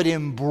would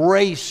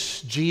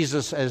embrace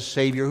Jesus as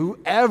Savior,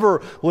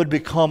 whoever would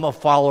become a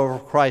follower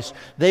of Christ,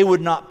 they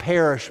would not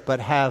perish but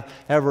have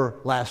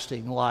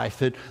everlasting life.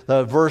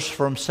 The verse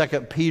from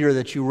 2 Peter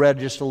that you read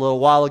just a little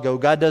while ago,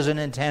 God doesn't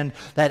intend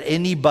that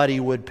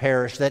anybody would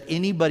perish, that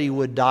anybody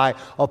would die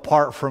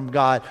apart from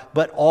God,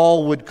 but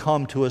all would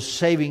come to a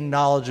saving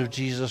knowledge of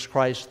Jesus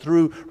Christ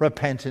through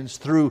repentance,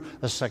 through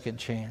a second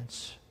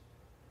chance.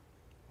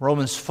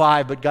 Romans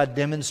 5, but God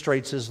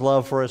demonstrates his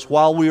love for us.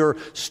 While we were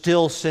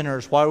still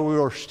sinners, while we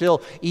were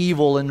still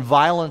evil and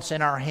violence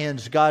in our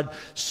hands, God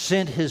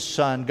sent his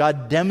Son.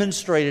 God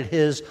demonstrated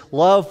his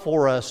love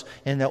for us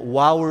in that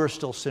while we were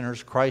still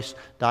sinners, Christ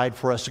died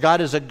for us.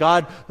 God is a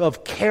God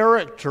of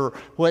character,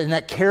 and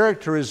that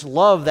character is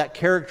love, that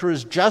character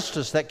is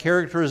justice, that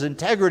character is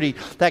integrity,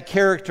 that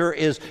character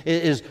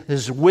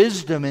is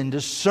wisdom and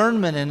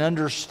discernment and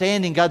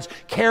understanding. God's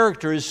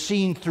character is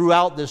seen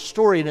throughout this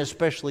story, and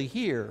especially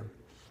here.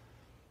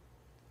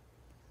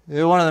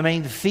 One of the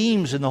main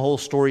themes in the whole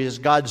story is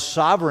God's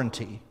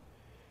sovereignty.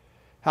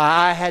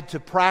 I had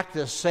to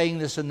practice saying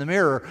this in the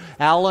mirror.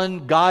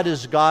 Alan, God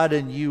is God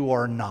and you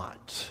are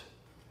not.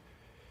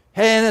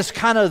 And that's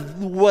kind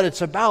of what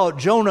it's about.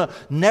 Jonah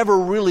never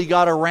really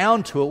got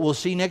around to it. We'll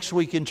see next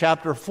week in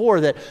chapter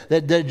 4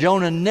 that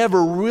Jonah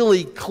never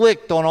really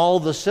clicked on all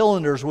the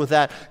cylinders with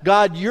that.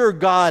 God, you're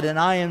God and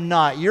I am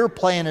not. Your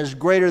plan is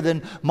greater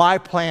than my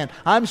plan.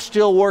 I'm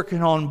still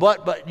working on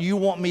but you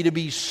want me to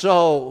be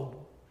so.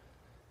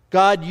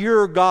 God,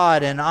 you're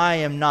God and I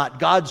am not.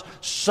 God's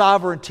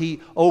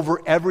sovereignty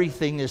over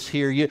everything is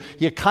here. You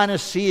kind of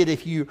see it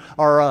if you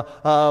are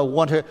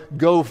want to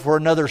go for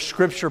another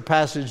scripture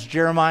passage.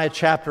 Jeremiah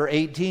chapter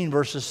 18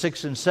 verses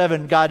 6 and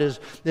 7. God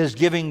is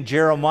giving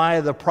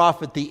Jeremiah the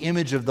prophet the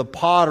image of the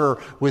potter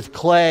with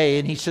clay.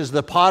 And he says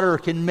the potter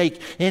can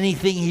make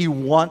anything he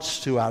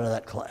wants to out of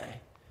that clay.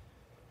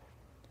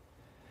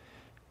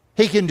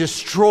 He can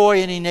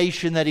destroy any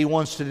nation that he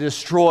wants to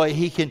destroy.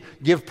 He can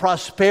give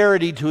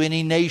prosperity to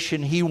any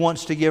nation he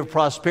wants to give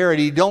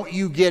prosperity. Don't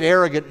you get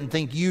arrogant and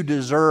think you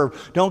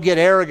deserve. Don't get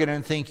arrogant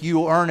and think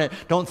you earn it.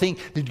 Don't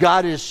think that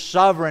God is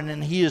sovereign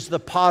and he is the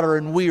potter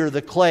and we are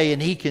the clay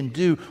and he can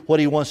do what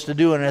he wants to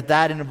do. And if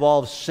that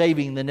involves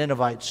saving the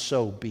Ninevites,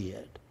 so be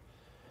it.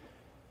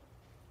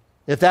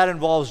 If that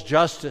involves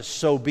justice,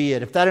 so be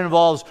it. If that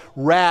involves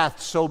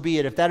wrath, so be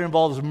it. If that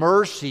involves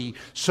mercy,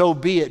 so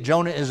be it.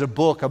 Jonah is a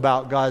book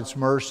about God's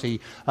mercy.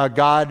 A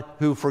God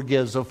who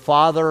forgives. A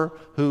Father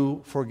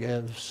who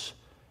forgives.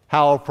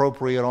 How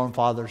appropriate on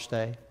Father's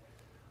Day.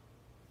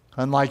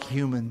 Unlike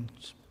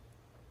humans,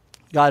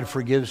 God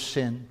forgives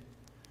sin.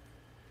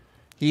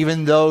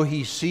 Even though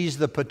he sees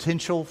the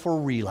potential for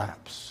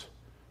relapse.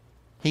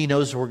 He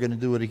knows we're going to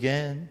do it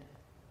again.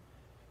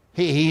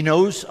 He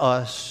knows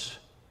us.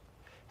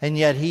 And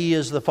yet he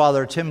is the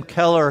Father. Tim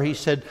Keller, he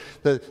said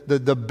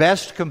the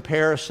best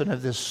comparison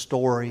of this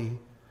story,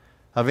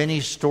 of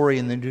any story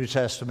in the New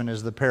Testament,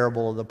 is the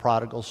parable of the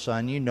prodigal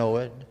son. You know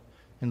it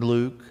in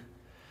Luke.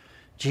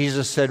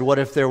 Jesus said, what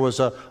if there was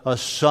a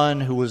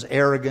son who was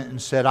arrogant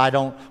and said, I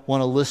don't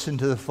want to listen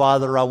to the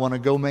Father, I want to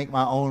go make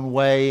my own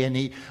way, and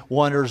he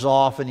wanders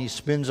off and he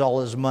spends all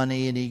his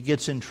money and he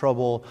gets in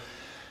trouble.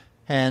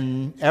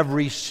 And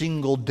every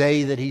single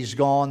day that he's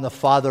gone, the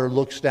father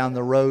looks down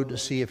the road to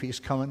see if he's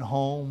coming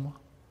home.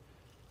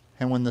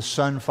 And when the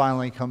son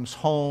finally comes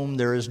home,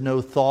 there is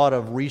no thought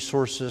of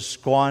resources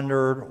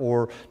squandered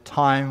or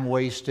time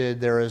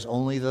wasted. There is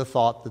only the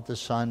thought that the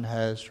son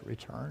has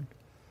returned.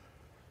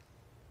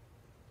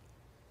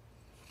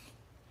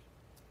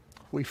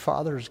 We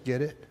fathers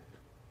get it.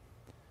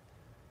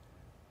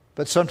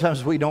 But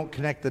sometimes we don't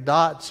connect the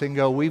dots and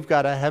go, we've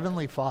got a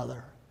heavenly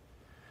Father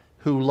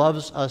who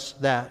loves us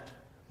that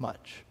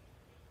much.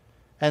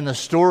 And the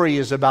story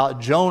is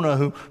about Jonah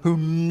who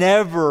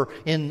never,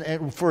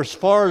 for as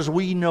far as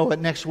we know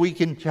it, next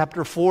week in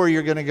chapter 4,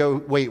 you're going to go,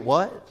 wait,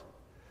 what?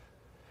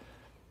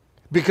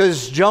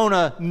 Because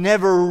Jonah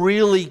never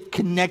really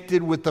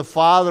connected with the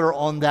Father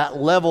on that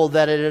level,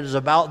 that it is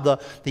about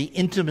the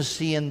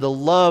intimacy and the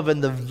love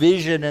and the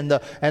vision and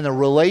the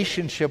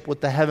relationship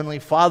with the Heavenly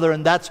Father.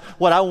 And that's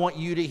what I want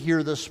you to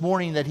hear this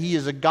morning, that He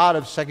is a God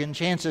of second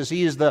chances.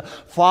 He is the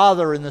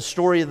Father in the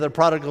story of the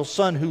prodigal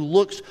son who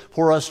looks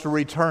for us to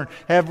return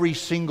every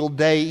single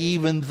day,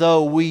 even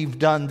though we've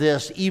done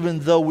this,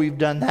 even though we've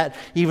done that,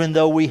 even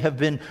though we have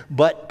been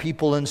but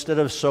people instead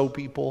of so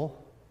people.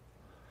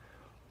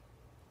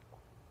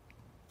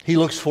 He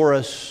looks for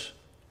us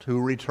to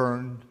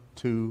return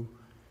to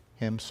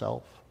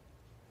Himself.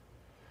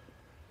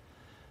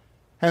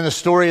 And the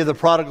story of the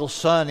prodigal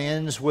son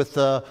ends with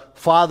the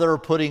father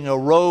putting a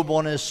robe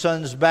on his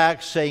son's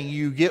back, saying,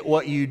 you get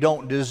what you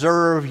don't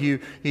deserve. You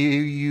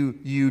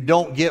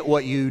don't get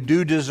what you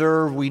do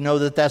deserve. We know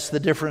that that's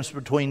the difference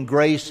between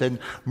grace and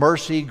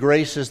mercy.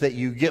 Grace is that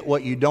you get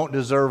what you don't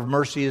deserve.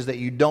 Mercy is that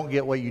you don't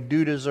get what you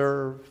do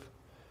deserve.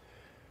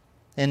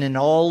 And in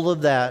all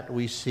of that,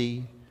 we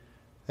see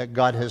that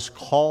God has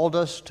called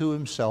us to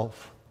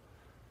Himself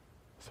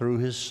through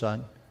His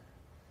Son.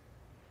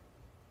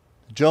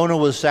 Jonah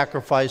was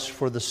sacrificed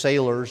for the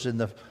sailors in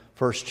the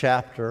first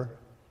chapter.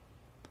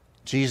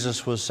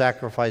 Jesus was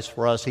sacrificed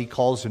for us. He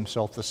calls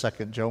Himself the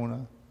second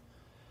Jonah.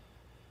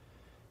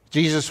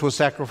 Jesus was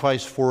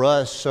sacrificed for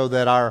us so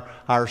that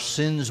our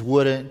sins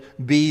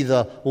wouldn't be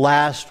the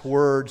last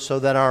word, so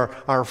that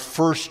our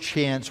first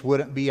chance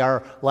wouldn't be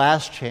our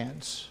last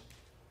chance.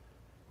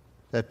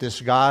 That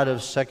this God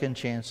of second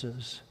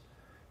chances,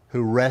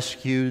 who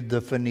rescued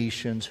the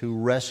Phoenicians, who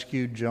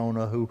rescued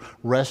Jonah, who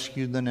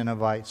rescued the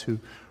Ninevites, who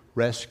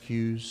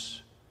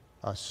rescues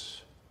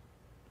us.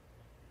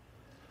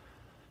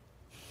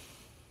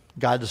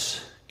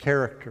 God's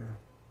character,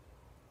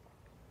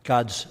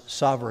 God's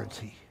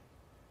sovereignty,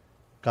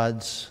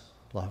 God's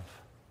love,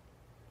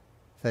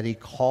 that He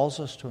calls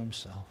us to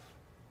Himself.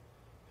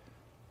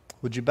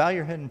 Would you bow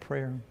your head in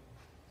prayer?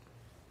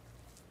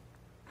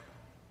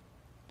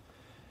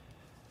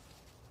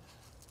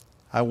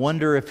 I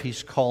wonder if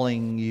He's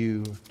calling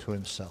you to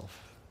Himself.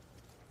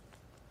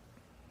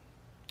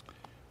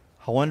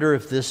 I wonder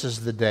if this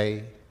is the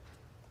day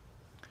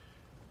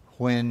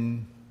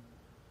when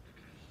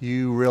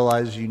you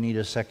realize you need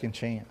a second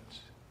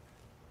chance.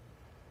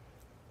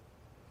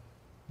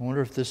 I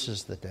wonder if this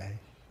is the day,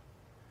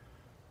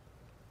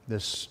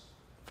 this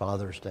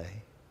Father's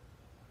Day.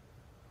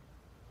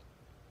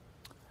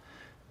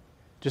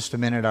 Just a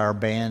minute, our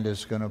band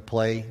is going to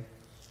play.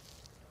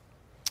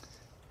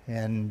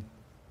 And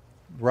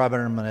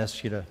Robert, I'm going to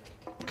ask you to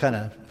kind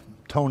of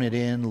tone it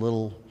in a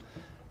little.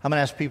 I'm going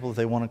to ask people if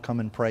they want to come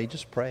and pray.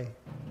 Just pray.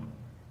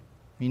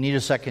 You need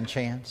a second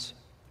chance.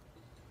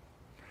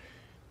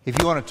 If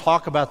you want to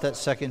talk about that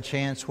second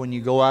chance, when you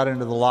go out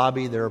into the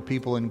lobby, there are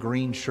people in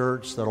green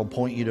shirts that'll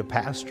point you to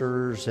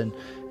pastors, and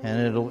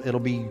it'll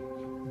be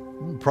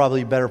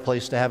probably a better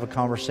place to have a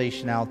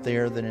conversation out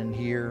there than in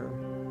here.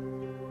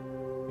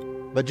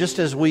 But just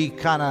as we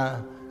kind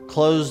of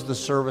close the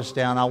service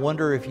down, I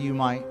wonder if you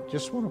might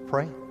just want to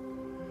pray.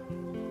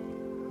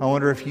 I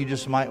wonder if you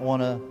just might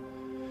want to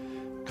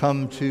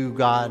come to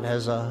God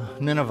as a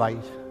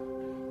Ninevite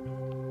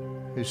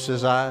who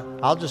says,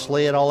 I'll just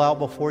lay it all out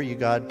before you,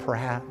 God,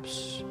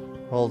 perhaps.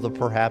 Well, the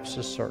perhaps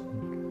is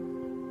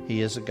certain.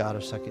 He is a God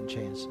of second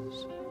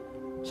chances.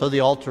 So the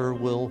altar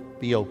will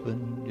be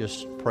open.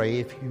 Just pray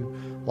if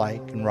you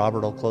like, and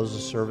Robert will close the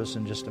service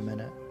in just a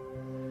minute.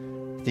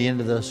 At the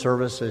end of the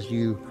service, as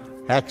you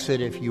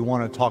exit, if you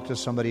want to talk to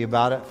somebody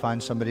about it,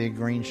 find somebody in a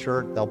green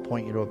shirt. They'll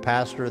point you to a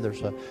pastor.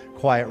 There's a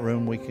quiet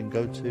room we can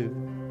go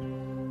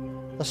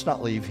to. Let's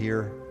not leave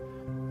here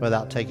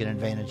without taking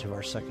advantage of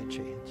our second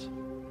chance.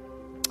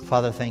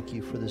 Father, thank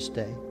you for this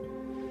day,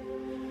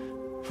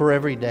 for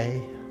every day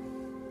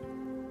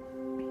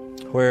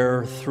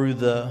where through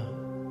the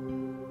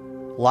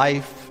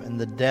life and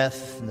the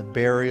death and the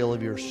burial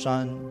of your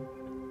Son,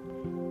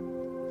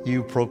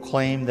 you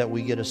proclaim that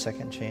we get a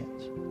second chance.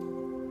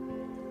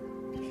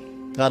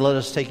 God, let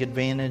us take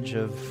advantage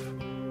of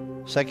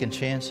second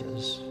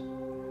chances.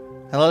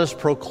 And let us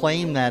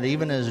proclaim that,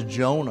 even as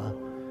Jonah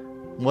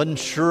wasn't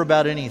sure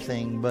about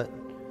anything, but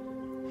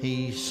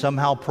he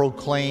somehow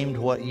proclaimed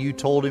what you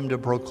told him to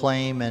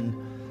proclaim, and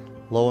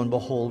lo and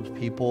behold,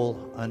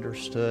 people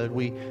understood.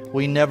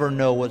 We never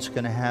know what's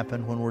going to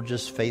happen when we're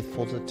just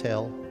faithful to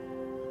tell.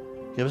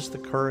 Give us the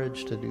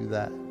courage to do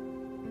that.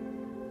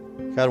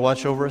 God,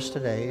 watch over us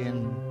today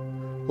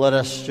and let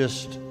us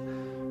just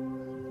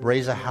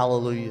raise a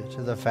hallelujah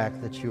to the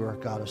fact that you are a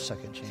God of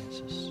second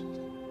chances.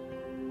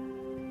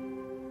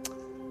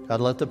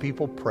 God, let the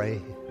people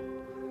pray.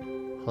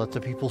 Let the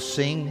people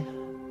sing.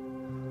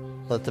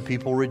 Let the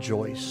people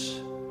rejoice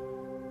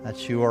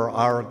that you are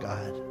our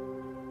God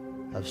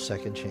of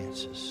second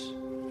chances.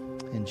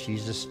 In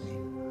Jesus'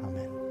 name.